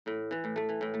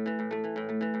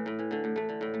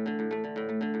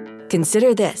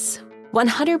Consider this.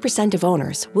 100% of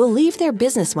owners will leave their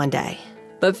business one day,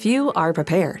 but few are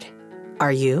prepared.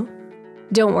 Are you?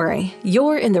 Don't worry,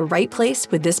 you're in the right place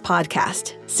with this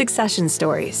podcast, Succession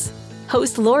Stories.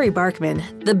 Host Lori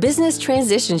Barkman, the Business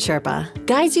Transition Sherpa,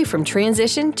 guides you from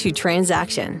transition to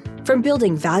transaction, from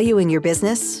building value in your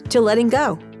business to letting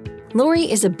go. Lori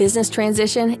is a business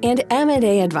transition and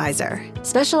M&A advisor,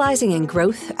 specializing in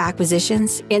growth,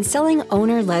 acquisitions, and selling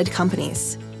owner-led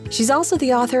companies. She's also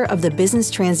the author of the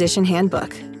Business Transition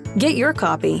Handbook. Get your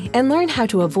copy and learn how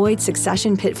to avoid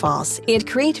succession pitfalls and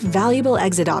create valuable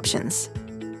exit options.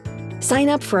 Sign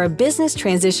up for a business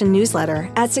transition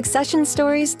newsletter at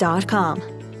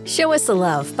successionstories.com. Show us the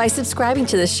love by subscribing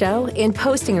to the show and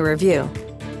posting a review.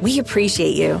 We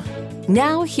appreciate you.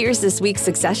 Now, here's this week's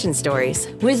Succession Stories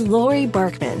with Lori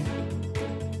Barkman.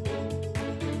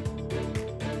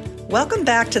 Welcome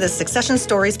back to the Succession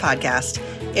Stories podcast.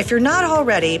 If you're not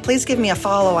already, please give me a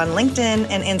follow on LinkedIn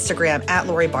and Instagram at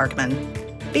Lori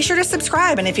Barkman. Be sure to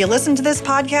subscribe, and if you listen to this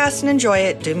podcast and enjoy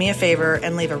it, do me a favor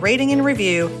and leave a rating and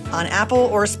review on Apple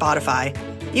or Spotify.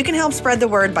 You can help spread the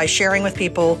word by sharing with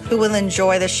people who will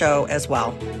enjoy the show as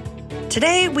well.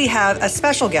 Today, we have a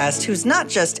special guest who's not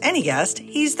just any guest,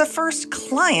 he's the first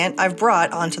client I've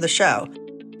brought onto the show.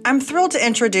 I'm thrilled to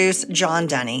introduce John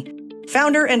Denny,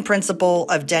 founder and principal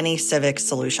of Denny Civic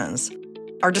Solutions.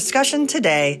 Our discussion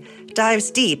today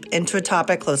dives deep into a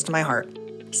topic close to my heart: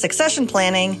 succession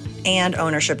planning and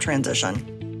ownership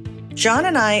transition. John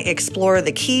and I explore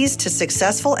the keys to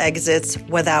successful exits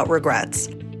without regrets,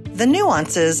 the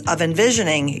nuances of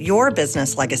envisioning your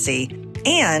business legacy,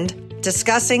 and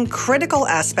discussing critical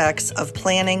aspects of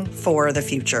planning for the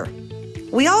future.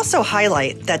 We also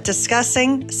highlight that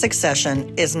discussing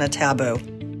succession isn't a taboo.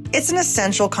 It's an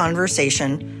essential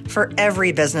conversation for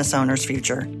every business owner's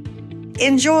future.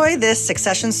 Enjoy this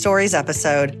Succession Stories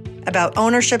episode about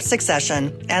ownership,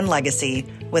 succession, and legacy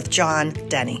with John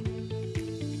Denny.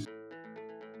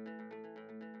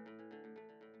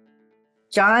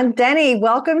 John Denny,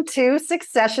 welcome to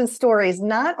Succession Stories.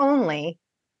 Not only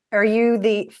are you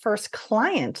the first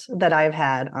client that I've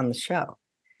had on the show,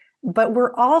 but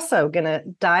we're also going to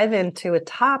dive into a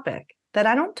topic that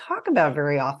I don't talk about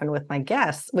very often with my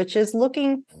guests, which is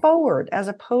looking forward as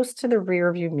opposed to the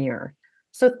rearview mirror.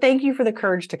 So thank you for the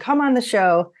courage to come on the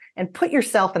show and put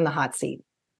yourself in the hot seat.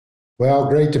 Well,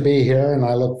 great to be here, and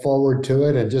I look forward to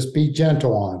it. And just be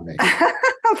gentle on me.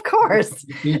 Of course.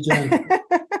 Be gentle.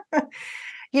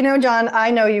 You know, John, I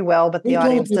know you well, but the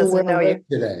audience doesn't know you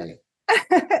today.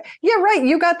 Yeah, right.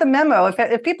 You got the memo.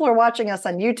 If people are watching us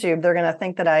on YouTube, they're going to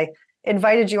think that I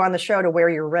invited you on the show to wear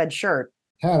your red shirt.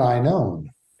 Had I known.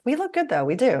 We look good, though.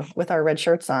 We do, with our red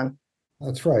shirts on.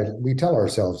 That's right. We tell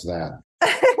ourselves that.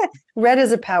 Red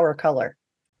is a power color.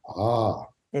 Ah.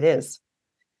 It is.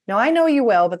 Now, I know you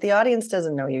well, but the audience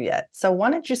doesn't know you yet. So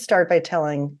why don't you start by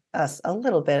telling us a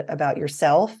little bit about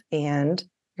yourself and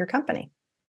your company?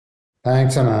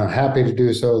 Thanks, and I'm happy to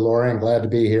do so, Lori. I'm glad to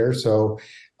be here. So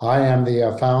I am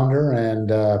the founder and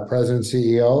president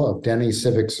CEO of Denny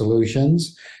Civic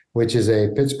Solutions, which is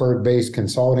a Pittsburgh-based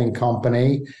consulting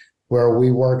company where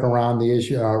we work around the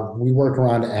issue. We work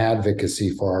around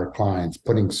advocacy for our clients,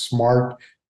 putting smart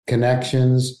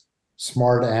connections,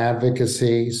 smart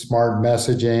advocacy, smart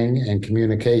messaging, and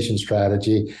communication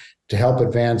strategy to help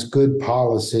advance good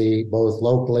policy, both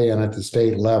locally and at the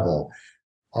state level.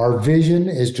 Our vision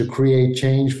is to create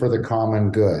change for the common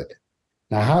good.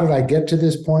 Now, how did I get to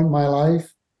this point in my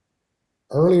life?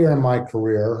 Earlier in my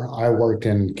career, I worked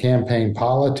in campaign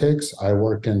politics, I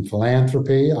worked in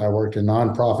philanthropy, I worked in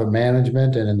nonprofit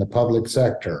management and in the public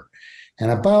sector. And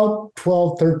about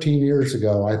 12, 13 years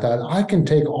ago, I thought I can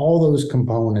take all those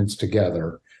components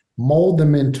together, mold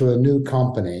them into a new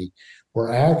company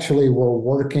where actually we're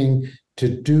working to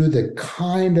do the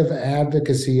kind of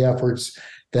advocacy efforts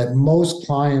that most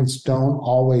clients don't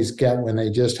always get when they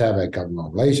just have a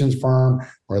government relations firm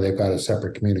or they've got a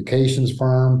separate communications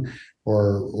firm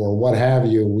or what have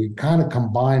you. We kind of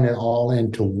combine it all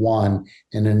into one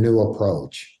in a new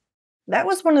approach. That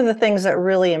was one of the things that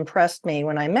really impressed me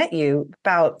when I met you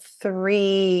about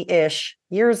 3-ish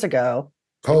years ago,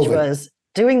 COVID. Which was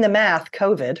doing the math,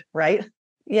 COVID, right?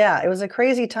 Yeah, it was a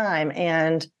crazy time.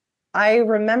 And I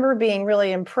remember being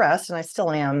really impressed, and I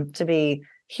still am, to be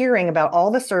hearing about all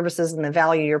the services and the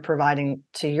value you're providing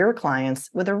to your clients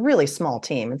with a really small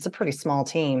team. It's a pretty small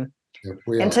team.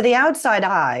 And to the outside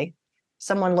eye,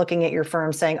 someone looking at your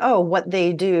firm saying, oh, what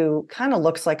they do kind of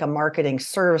looks like a marketing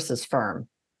services firm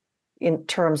in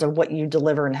terms of what you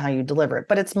deliver and how you deliver it.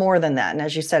 But it's more than that. And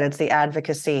as you said, it's the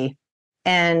advocacy.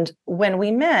 And when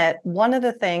we met, one of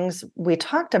the things we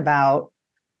talked about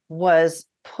was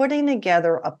putting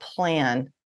together a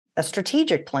plan, a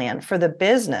strategic plan for the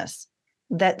business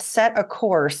that set a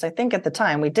course. I think at the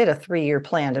time we did a 3-year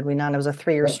plan, did we not? It was a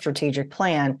 3-year strategic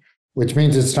plan. Which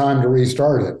means it's time to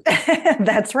restart it.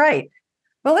 That's right.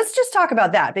 Well, let's just talk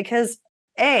about that because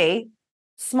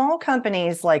small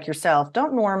companies like yourself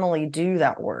don't normally do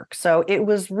that work. So it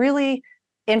was really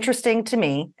interesting to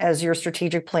me as your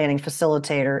strategic planning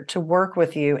facilitator to work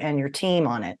with you and your team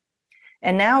on it.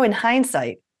 And now in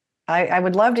hindsight, I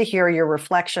would love to hear your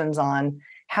reflections on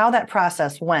how that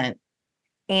process went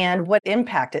and what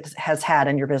impact it has had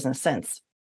in your business since.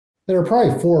 There are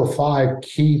probably 4 or 5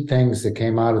 key things that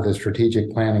came out of the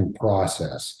strategic planning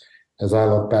process as I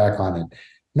look back on it.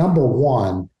 Number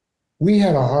one, we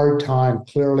had a hard time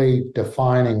clearly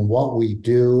defining what we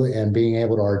do and being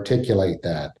able to articulate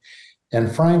that.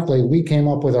 And frankly, we came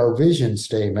up with our vision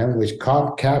statement, which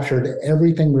captured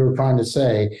everything we were trying to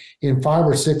say in 5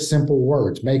 or 6 simple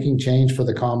words, making change for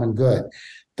the common good.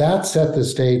 That set the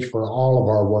stage for all of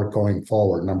our work going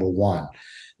forward, number one.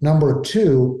 Number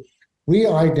two, we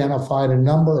identified a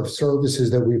number of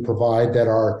services that we provide that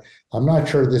are, I'm not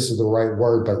sure this is the right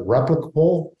word, but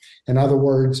replicable. In other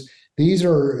words, these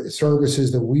are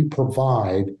services that we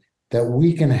provide that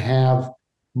we can have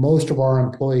most of our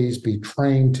employees be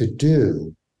trained to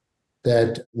do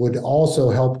that would also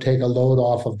help take a load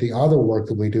off of the other work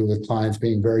that we do with clients,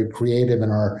 being very creative in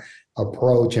our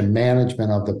approach and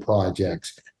management of the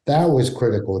projects. That was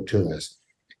critical to us.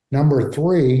 Number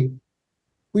three,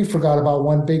 we forgot about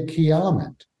one big key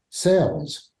element,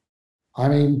 sales. I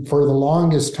mean, for the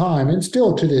longest time, and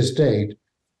still to this date,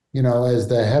 as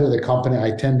the head of the company,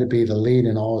 I tend to be the lead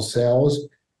in all sales.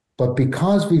 But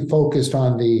because we focused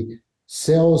on the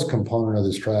sales component of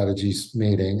the strategy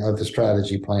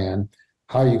plan,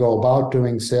 how you go about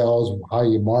doing sales, how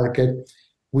you market,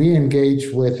 we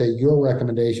engaged with, at your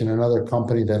recommendation, another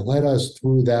company that led us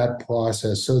through that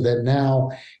process so that now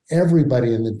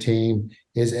everybody in the team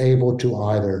is able to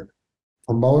either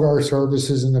promote our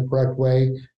services in the correct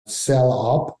way, sell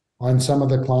up on some of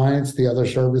the clients, the other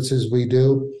services we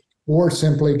do, or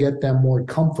simply get them more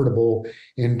comfortable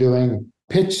in doing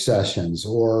pitch sessions,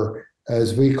 or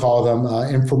as we call them,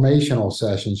 informational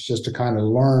sessions, just to kind of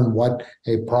learn what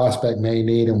a prospect may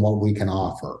need and what we can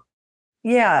offer.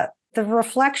 Yeah, the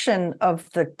reflection of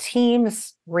the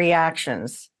team's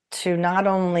reactions to not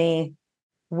only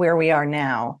where we are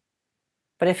now,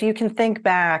 but if you can think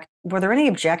back, were there any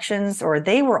objections, or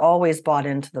they were always bought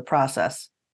into the process?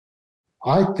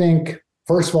 I think,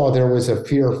 first of all, there was a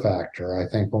fear factor,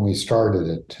 I think, when we started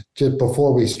it. Just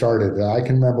before we started it, I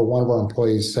can remember one of our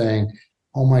employees saying,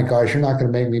 "Oh my gosh, you're not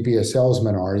going to make me be a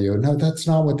salesman, are you?" No, that's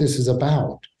not what this is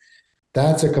about.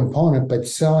 That's a component, but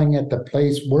selling at the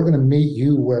place, we're going to meet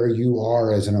you where you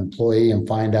are as an employee and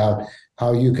find out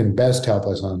how you can best help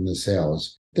us on the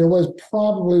sales. There was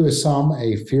probably with some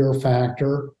a fear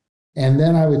factor. And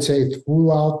then I would say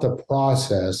throughout the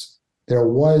process, there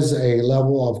was a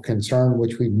level of concern,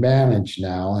 which we managed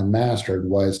now and mastered,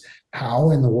 was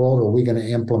how in the world are we going to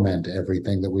implement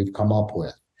everything that we've come up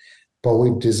with? But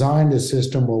we've designed a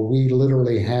system where we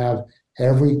literally have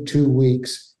every 2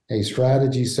 weeks a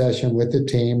strategy session with the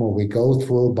team where we go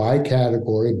through by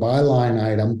category, by line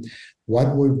item,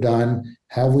 what we've done,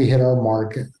 have we hit our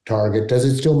market target, does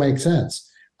it still make sense?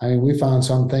 I mean, we found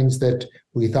some things that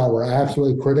we thought were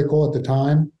absolutely critical at the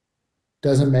time,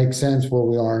 doesn't make sense where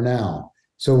we are now.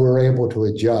 So we're able to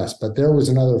adjust. But there was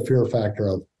another fear factor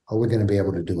of, are we going to be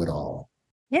able to do it all?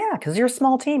 Yeah, because you're a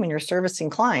small team and you're servicing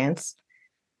clients.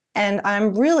 And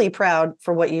I'm really proud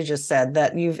for what you just said,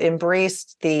 that you've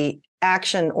embraced the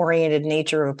action-oriented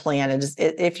nature of a plan.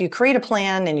 If you create a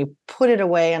plan and you put it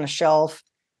away on a shelf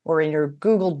or in your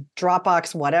Google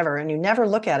Dropbox, whatever, and you never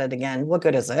look at it again, what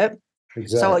good is it?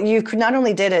 Exactly. So you not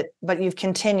only did it, but you've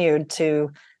continued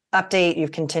to update,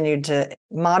 you've continued to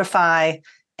modify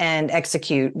and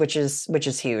execute, which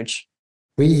is huge.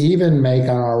 We even make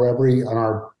on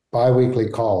our biweekly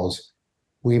calls,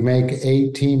 we make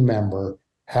a team member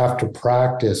have to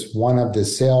practice one of the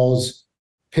sales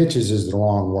pitches is the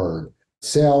wrong word,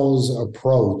 sales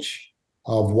approach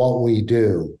of what we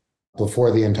do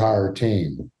before the entire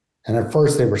team. And at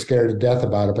first they were scared to death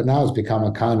about it, but now it's become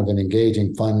a kind of an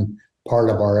engaging, fun part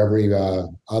of our every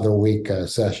other week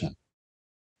session.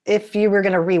 If you were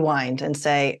going to rewind and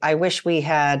say, I wish we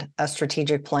had a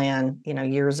strategic plan,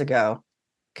 years ago,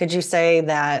 could you say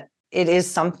that it is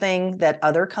something that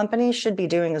other companies should be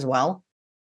doing as well?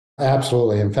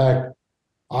 Absolutely. In fact,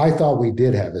 I thought we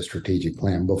did have a strategic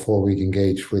plan before we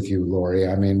engaged with you, Lori.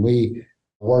 I mean, we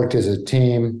worked as a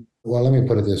team. Well, let me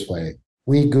put it this way.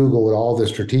 We Googled all the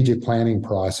strategic planning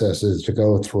processes to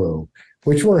go through,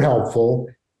 which were helpful.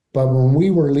 But when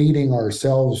we were leading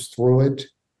ourselves through it,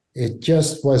 it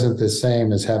just wasn't the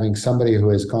same as having somebody who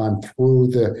has gone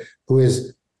through who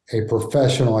is a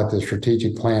professional at the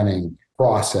strategic planning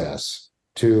process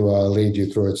to lead you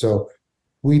through it. So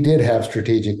we did have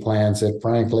strategic plans that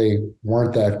frankly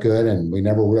weren't that good, and we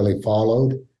never really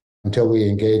followed until we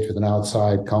engaged with an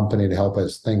outside company to help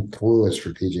us think through a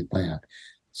strategic plan.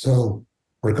 So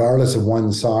regardless of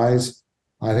one size,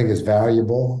 I think it's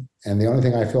valuable. And the only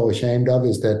thing I feel ashamed of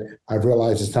is that I've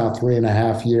realized it's now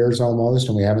 3.5 years almost,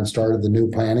 and we haven't started the new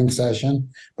planning session,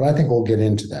 but I think we'll get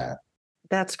into that.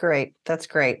 That's great. That's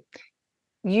great.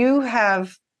 You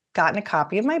have gotten a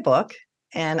copy of my book,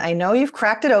 and I know you've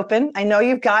cracked it open. I know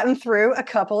you've gotten through a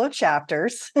couple of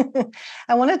chapters.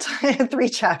 I want to tell you 3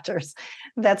 chapters.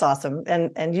 That's awesome.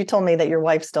 And you told me that your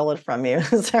wife stole it from you.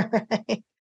 Is that right?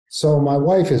 So my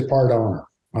wife is part owner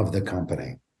of the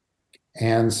company.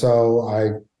 And so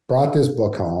I brought this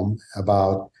book home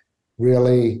about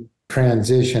really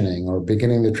transitioning or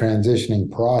beginning the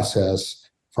transitioning process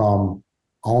from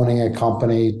owning a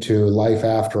company to life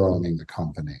after owning the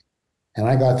company. And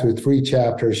I got through 3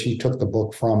 chapters. She took the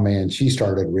book from me and she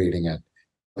started reading it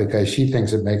because she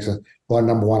thinks it makes it, well,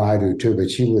 number one, I do too,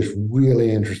 but she was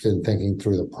really interested in thinking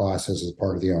through the process as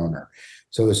part of the owner.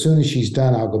 So as soon as she's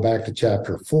done, I'll go back to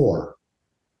chapter 4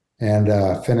 and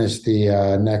finish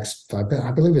the next,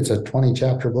 I believe it's a 20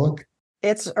 chapter book.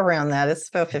 It's around that. It's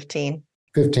about 15.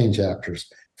 15 chapters,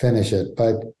 finish it.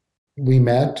 But we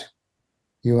met,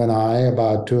 you and I,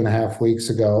 about 2.5 weeks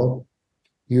ago.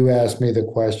 You asked me the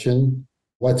question,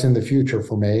 what's in the future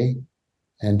for me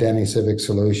and Denny Civic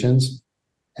Solutions?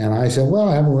 And I said, well,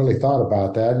 I haven't really thought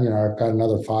about that. I've got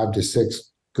another 5 to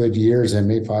 6 good years in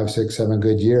me, 5, 6, 7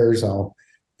 good years. I'll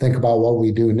think about what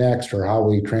we do next or how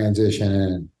we transition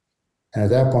in. And at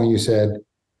that point, you said,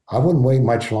 I wouldn't wait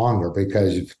much longer,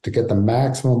 because to get the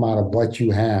maximum out of what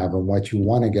you have and what you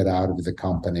want to get out of the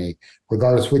company,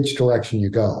 regardless which direction you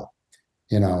go,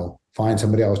 find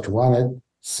somebody else to run it,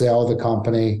 sell the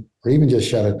company, or even just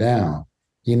shut it down,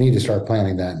 you need to start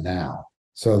planning that now.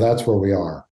 So that's where we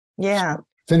are. Yeah.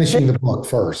 Finishing the book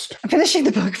first. Finishing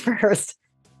the book first.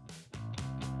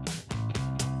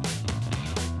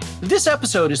 This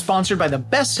episode is sponsored by the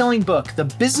best-selling book, The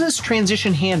Business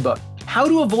Transition Handbook: How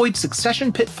to Avoid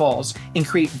Succession Pitfalls and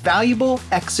Create Valuable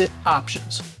Exit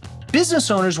Options.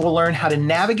 Business owners will learn how to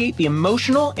navigate the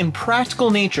emotional and practical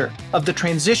nature of the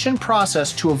transition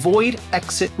process to avoid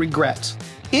exit regrets.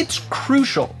 It's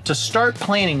crucial to start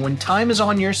planning when time is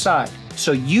on your side,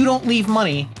 so you don't leave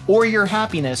money or your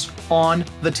happiness on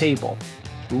the table.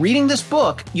 Reading this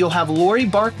book, you'll have Lori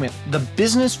Barkman, the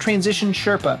Business Transition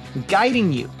Sherpa,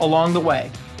 guiding you along the way.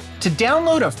 To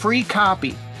download a free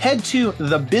copy, head to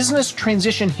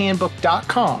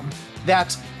thebusinesstransitionhandbook.com.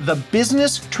 That's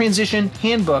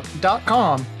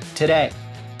thebusinesstransitionhandbook.com today.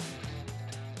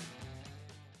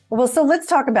 Well, so let's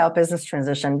talk about business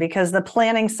transition, because the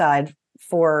planning side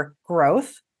for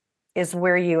growth is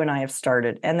where you and I have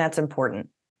started, and that's important.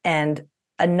 And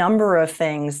a number of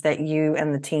things that you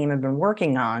and the team have been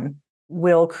working on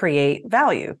will create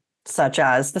value, such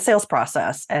as the sales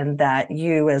process, and that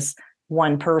you as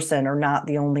one person are not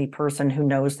the only person who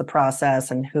knows the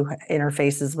process and who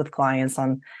interfaces with clients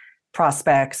on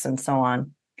prospects and so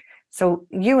on. So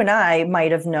you and I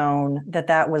might have known that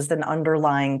that was an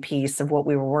underlying piece of what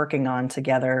we were working on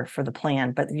together for the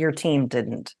plan, but your team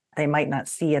didn't. They might not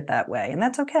see it that way, and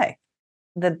that's okay.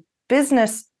 The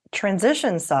business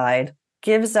transition side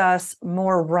gives us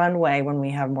more runway when we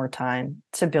have more time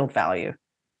to build value.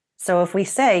 So if we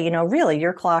say, really,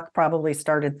 your clock probably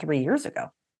started 3 years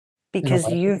ago because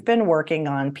you've been working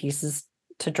on pieces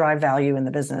to drive value in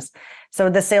the business. So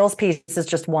the sales piece is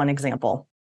just one example,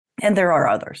 and there are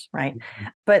others, right? Mm-hmm.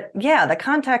 But yeah, the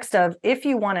context of if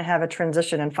you want to have a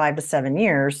transition in 5 to 7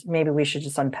 years, maybe we should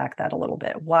just unpack that a little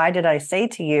bit. Why did I say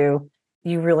to you,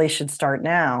 you really should start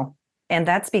now? And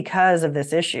that's because of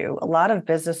this issue. A lot of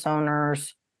business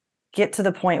owners get to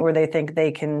the point where they think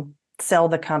they can sell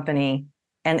the company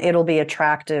and it'll be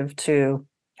attractive to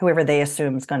whoever they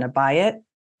assume is going to buy it.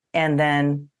 And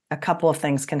then a couple of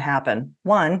things can happen.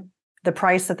 One, the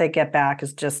price that they get back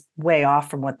is just way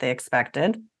off from what they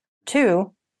expected.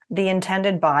 2, the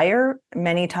intended buyer,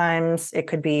 many times it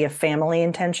could be a family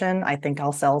intention. I think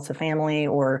I'll sell to family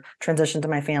or transition to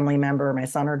my family member, my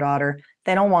son or daughter.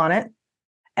 They don't want it.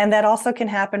 And that also can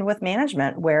happen with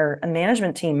management, where a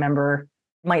management team member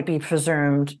might be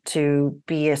presumed to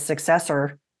be a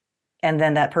successor, and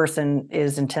then that person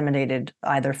is intimidated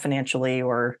either financially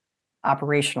or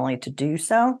operationally to do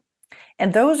so.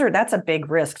 And that's a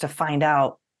big risk to find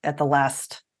out at the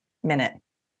last minute,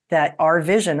 that our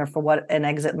vision for what an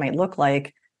exit might look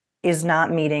like is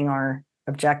not meeting our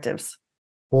objectives?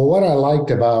 Well, what I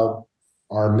liked about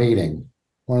our meeting,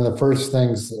 one of the first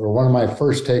things, or one of my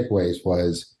first takeaways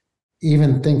was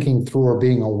even thinking through or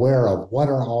being aware of what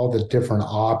are all the different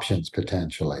options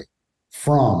potentially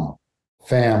from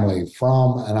family,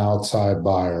 from an outside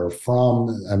buyer, from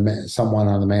someone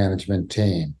on the management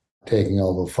team taking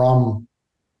over, from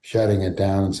shutting it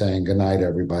down and saying goodnight,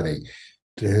 everybody,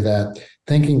 to that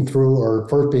thinking through or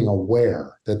first being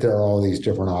aware that there are all these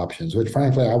different options, which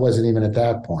frankly, I wasn't even at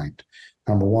that point.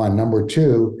 Number one. Number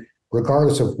two,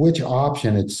 regardless of which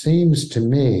option, it seems to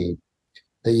me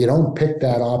that you don't pick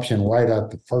that option right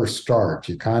at the first start.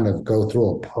 You kind of go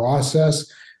through a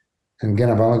process. And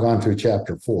again, I've only gone through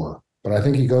chapter 4, but I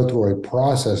think you go through a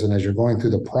process. And as you're going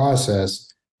through the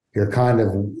process, you're kind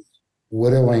of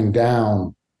whittling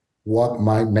down what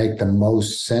might make the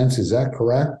most sense. Is that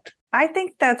correct? I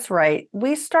think that's right.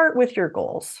 We start with your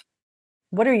goals.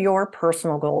 What are your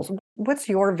personal goals? What's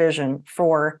your vision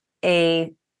for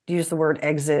use the word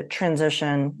exit,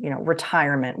 transition,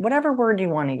 retirement, whatever word you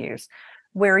want to use,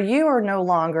 where you are no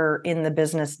longer in the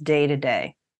business day to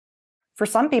day. For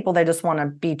some people, they just want to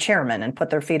be chairman and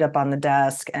put their feet up on the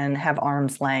desk and have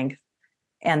arm's length.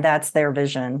 And that's their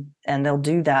vision. And they'll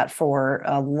do that for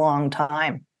a long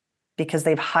time because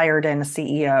they've hired in a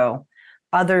CEO.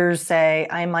 Others say,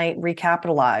 I might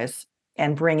recapitalize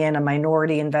and bring in a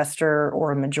minority investor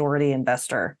or a majority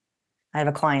investor. I have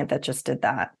a client that just did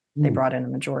that. They brought in a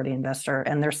majority investor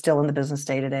and they're still in the business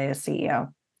day to day as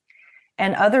CEO.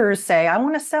 And others say, I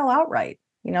want to sell outright.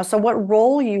 So what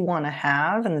role you want to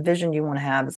have and the vision you want to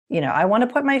have is, I want to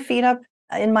put my feet up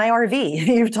in my RV.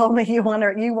 You've told me you want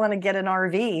to get an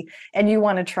RV and you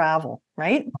want to travel,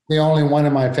 right? The only one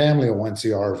in my family who wants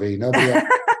the RV. Nobody else.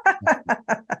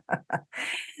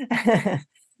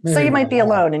 So you might be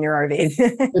alone in your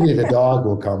RV. Maybe the dog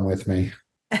will come with me.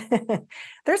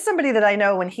 There's somebody that I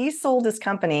know, when he sold his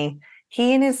company,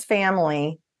 he and his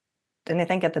family, and I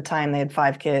think at the time they had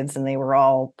 5 kids and they were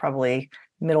all probably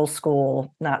middle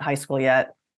school, not high school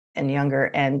yet, and younger.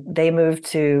 And they moved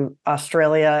to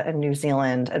Australia and New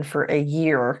Zealand and for a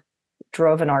year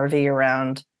drove an RV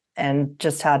around and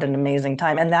just had an amazing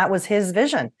time. And that was his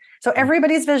vision. So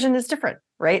everybody's vision is different,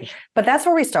 right? But that's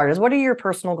where we start, is what are your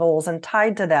personal goals? And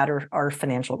tied to that are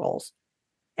financial goals.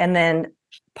 And then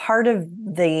part of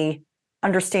the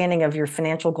understanding of your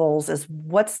financial goals is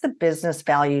what's the business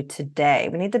value today?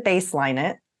 We need to baseline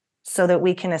it so that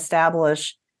we can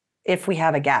establish if we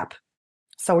have a gap.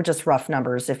 So we're just rough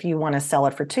numbers. If you want to sell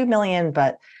it for $2 million,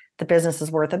 but the business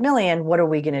is worth $1 million, what are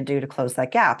we going to do to close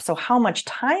that gap? So how much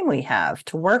time we have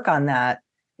to work on that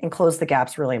and close the gap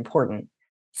is really important.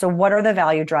 So what are the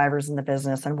value drivers in the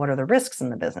business and what are the risks in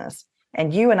the business?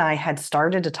 And you and I had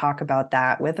started to talk about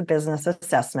that with a business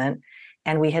assessment,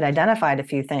 and we had identified a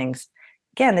few things.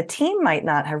 Again, the team might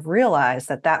not have realized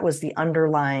that that was the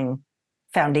underlying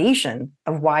foundation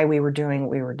of why we were doing what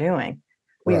we were doing.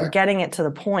 We were getting it to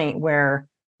the point where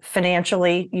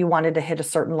financially you wanted to hit a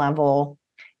certain level.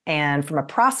 And from a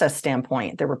process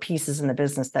standpoint, there were pieces in the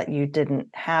business that you didn't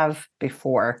have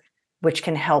before, which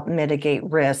can help mitigate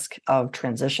risk of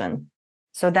transition.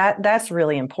 So that's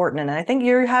really important. And I think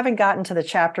you haven't gotten to the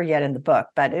chapter yet in the book,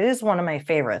 but it is one of my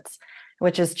favorites,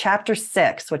 which is chapter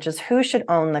 6, which is who should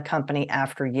own the company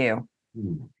after you.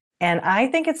 And I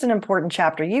think it's an important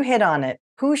chapter. You hit on it.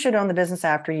 Who should own the business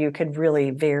after you could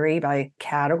really vary by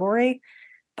category,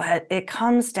 but it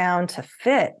comes down to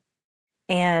fit.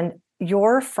 And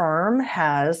your firm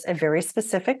has a very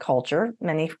specific culture.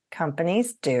 Many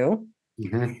companies do.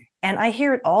 And I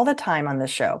hear it all the time on this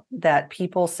show that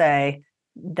people say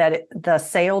that the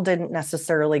sale didn't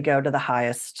necessarily go to the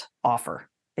highest offer.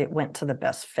 It went to the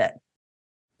best fit.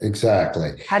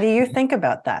 Exactly. How do you think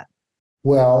about that?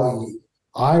 Well,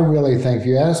 I really think if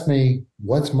you ask me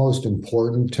what's most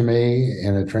important to me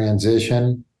in a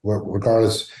transition,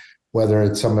 regardless whether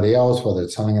it's somebody else, whether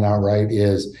it's selling it outright,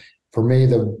 is for me,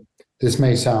 this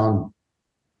may sound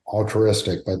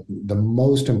altruistic, but the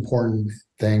most important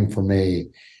thing for me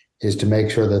is to make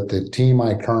sure that the team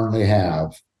I currently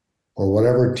have, or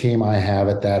whatever team I have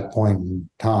at that point in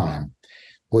time,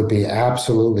 would be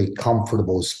absolutely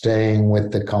comfortable staying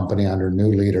with the company under new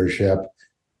leadership,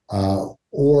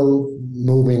 or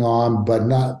moving on, but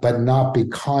not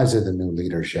because of the new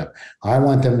leadership. I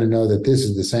want them to know that this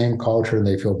is the same culture and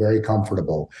they feel very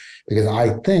comfortable, because I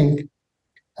think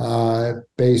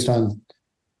based on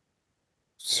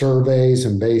surveys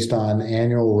and based on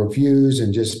annual reviews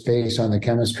and just based on the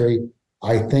chemistry,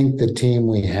 I think the team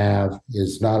we have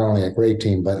is not only a great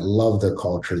team, but love the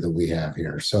culture that we have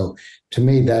here. So to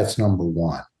me, that's number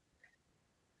one.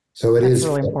 So that's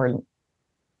really important.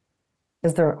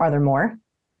 Are there more?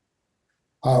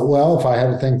 Well, if I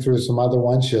had to think through some other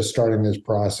ones, just starting this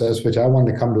process, which I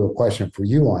wanted to come to a question for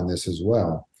you on this as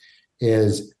well,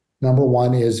 is number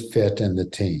one is fit in the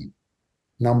team.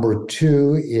 Number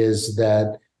two is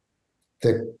that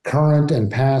the current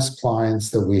and past clients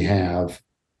that we have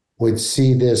would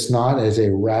see this not as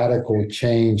a radical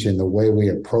change in the way we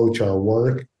approach our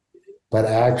work, but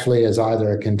actually as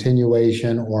either a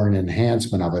continuation or an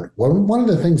enhancement of it. One of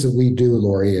the things that we do,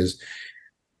 Lori, is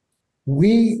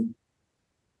we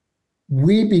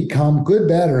we become good,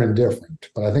 better, and different,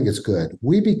 but I think it's good.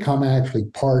 We become actually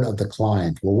part of the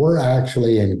client where we're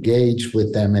actually engaged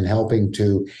with them in helping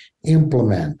to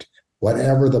implement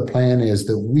whatever the plan is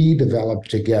that we develop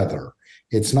together.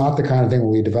 It's not the kind of thing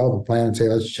where we develop a plan and say,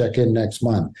 let's check in next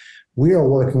month. We are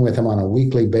working with them on a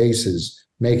weekly basis,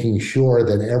 making sure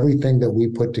that everything that we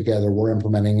put together, we're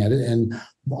implementing it. And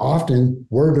often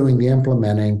we're doing the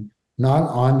implementing, not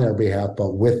on their behalf,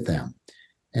 but with them.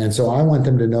 And so I want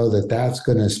them to know that that's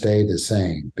going to stay the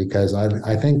same, because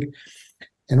I think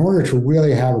in order to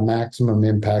really have a maximum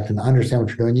impact and understand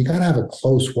what you're doing, you got to have a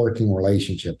close working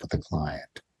relationship with the client.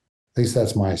 At least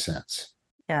that's my sense.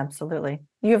 Yeah, absolutely.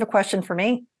 You have a question for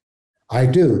me? I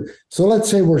do. So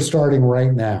let's say we're starting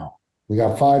right now. We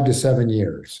got 5 to 7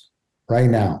 years right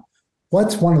now.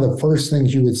 What's one of the first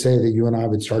things you would say that you and I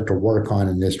would start to work on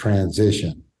in this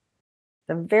transition?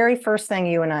 The very first thing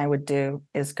you and I would do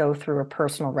is go through a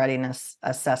personal readiness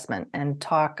assessment and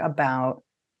talk about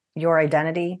your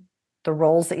identity, the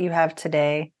roles that you have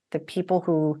today, the people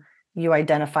who you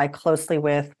identify closely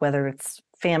with, whether it's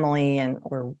family and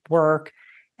or work,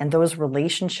 and those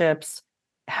relationships,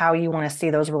 how you want to see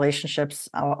those relationships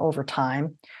over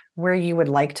time, where you would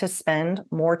like to spend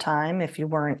more time if you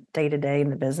weren't day to day in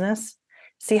the business.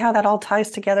 See how that all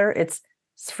ties together? It's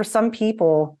for some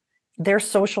people, their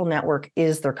social network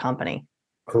is their company.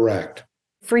 Correct.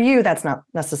 For you, that's not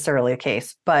necessarily a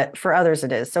case, but for others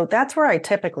it is. So that's where I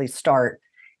typically start.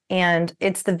 And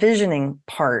it's the visioning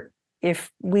part.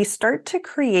 If we start to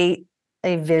create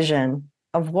a vision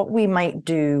of what we might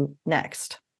do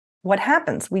next, what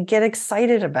happens? We get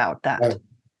excited about that,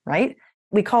 right?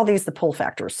 We call these the pull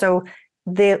factors. So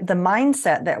the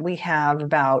mindset that we have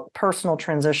about personal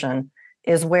transition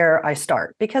is where I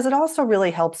start, because it also really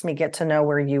helps me get to know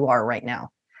where you are right now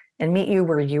and meet you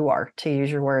where you are, to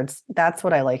use your words. That's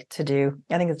what I like to do.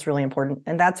 I think it's really important.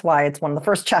 And that's why it's one of the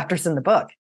first chapters in the book.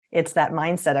 It's that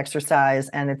mindset exercise,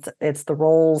 and it's the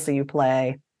roles that you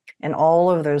play and all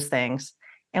of those things.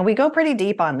 And we go pretty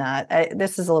deep on that.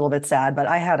 This is a little bit sad, but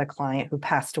I had a client who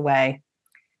passed away,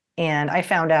 and I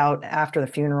found out after the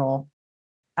funeral.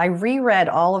 I reread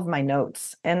all of my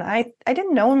notes, and I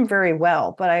didn't know him very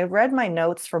well, but I read my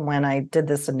notes from when I did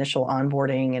this initial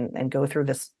onboarding and go through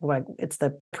this, it's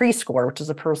the pre-score, which is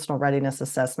a personal readiness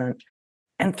assessment.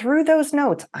 And through those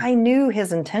notes, I knew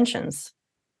his intentions.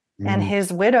 And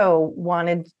his widow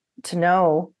wanted to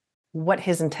know what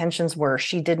his intentions were.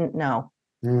 She didn't know.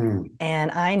 And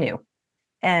I knew.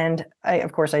 And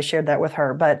of course, I shared that with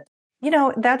her. But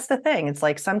that's the thing. It's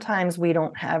like sometimes we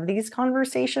don't have these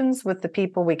conversations with the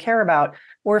people we care about,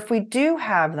 or if we do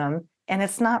have them and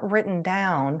it's not written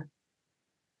down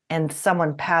and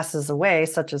someone passes away,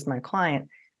 such as my client,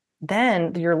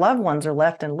 then your loved ones are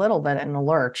left a little bit in a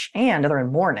lurch, and they're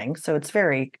in mourning. So it's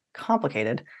very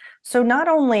complicated. So not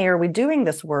only are we doing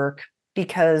this work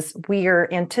because we are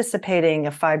anticipating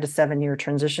a 5 to 7 year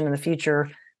transition in the future,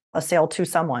 a sale to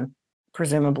someone,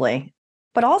 presumably,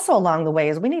 but also along the way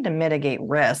is we need to mitigate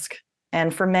risk.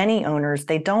 And for many owners,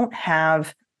 they don't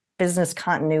have business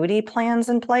continuity plans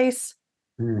in place.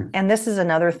 And this is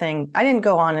another thing. I didn't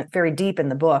go on it very deep in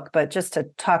the book, but just to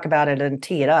talk about it and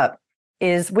tee it up,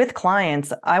 is with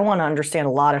clients, I want to understand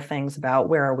a lot of things about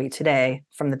where are we today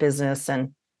from the business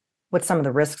and what some of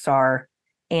the risks are.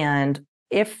 And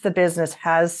if the business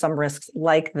has some risks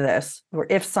like this, or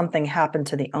if something happened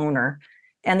to the owner,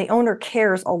 and the owner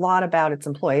cares a lot about its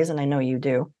employees, and I know you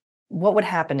do, what would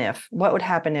happen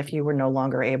if you were no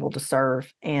longer able to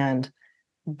serve? And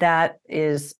that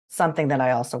is something that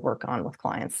I also work on with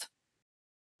clients.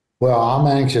 Well, I'm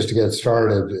anxious to get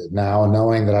started now,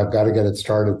 knowing that I've got to get it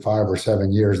started 5 or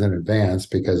 7 years in advance,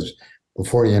 because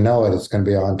before you know it, it's going to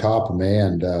be on top of me.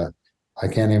 And I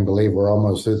can't even believe we're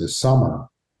almost through the summer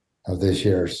of this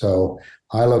year. So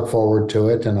I look forward to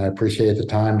it, and I appreciate the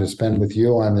time to spend with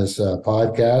you on this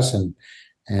podcast,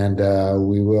 and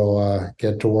we will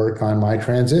get to work on my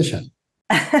transition.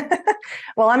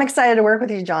 Well, I'm excited to work with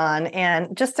you, John.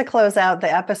 And just to close out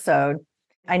the episode,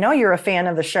 I know you're a fan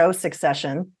of the show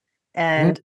Succession.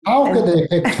 And how could they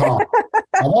pick Tom?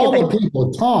 Of all the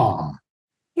people, Tom.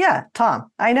 Yeah,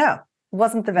 Tom, I know.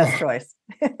 Wasn't the best choice.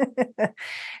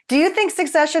 Do you think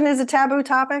succession is a taboo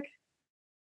topic?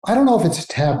 I don't know if it's a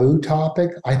taboo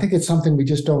topic. I think it's something we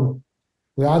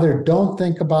either don't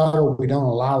think about or we don't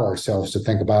allow ourselves to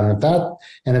think about it.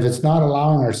 And if it's not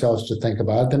allowing ourselves to think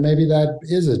about it, then maybe that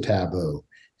is a taboo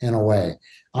in a way.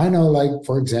 I know, like,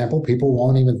 for example, people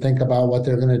won't even think about what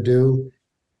they're going to do,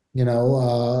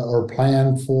 or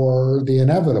plan for the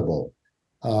inevitable.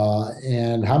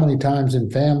 And how many times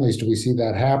in families do we see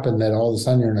that happen, that all of a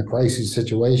sudden you're in a crisis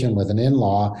situation with an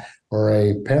in-law or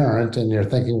a parent and you're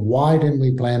thinking, why didn't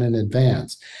we plan in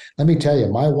advance? Let me tell you,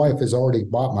 my wife has already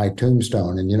bought my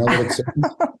tombstone, and you know what it says?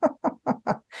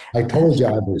 I told you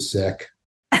I was sick.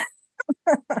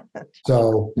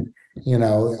 So,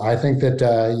 I think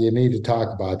that you need to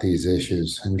talk about these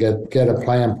issues and get a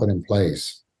plan put in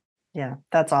place. Yeah,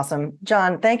 that's awesome.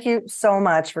 John, thank you so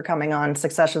much for coming on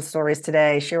Succession Stories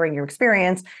today, sharing your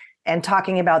experience and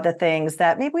talking about the things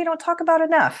that maybe we don't talk about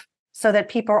enough so that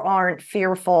people aren't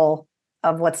fearful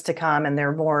of what's to come and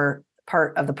they're more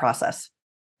part of the process.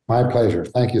 My pleasure.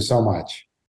 Thank you so much.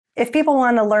 If people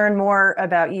want to learn more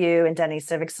about you and Denny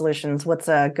Civic Solutions, what's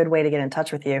a good way to get in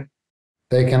touch with you?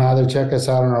 They can either check us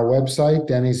out on our website,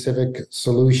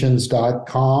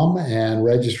 dennycivicsolutions.com, and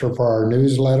register for our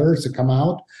newsletters to come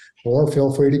out, or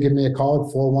feel free to give me a call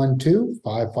at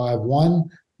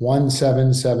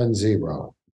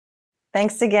 412-551-1770.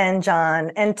 Thanks again,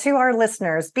 John. And to our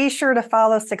listeners, be sure to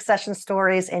follow Succession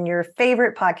Stories in your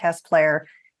favorite podcast player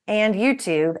and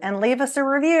YouTube, and leave us a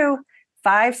review.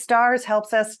 5 stars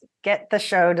helps us get the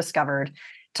show discovered.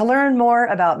 To learn more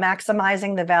about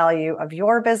maximizing the value of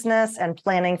your business and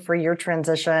planning for your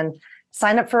transition,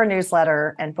 sign up for a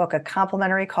newsletter and book a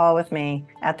complimentary call with me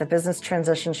at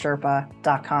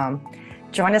thebusinesstransitionSherpa.com.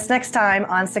 Join us next time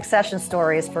on Succession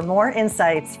Stories for more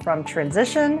insights from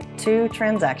transition to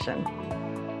transaction.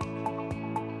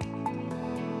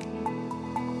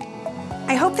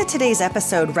 I hope that today's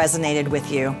episode resonated with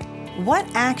you. What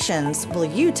actions will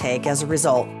you take as a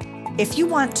result? If you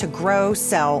want to grow,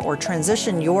 sell, or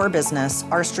transition your business,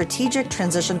 our strategic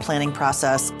transition planning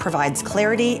process provides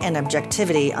clarity and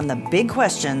objectivity on the big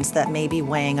questions that may be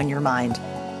weighing on your mind.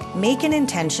 Make an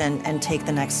intention and take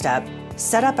the next step.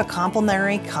 Set up a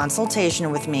complimentary consultation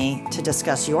with me to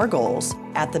discuss your goals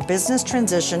at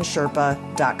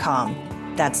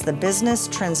thebusinesstransitionsherpa.com. That's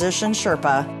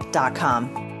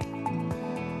thebusinesstransitionsherpa.com.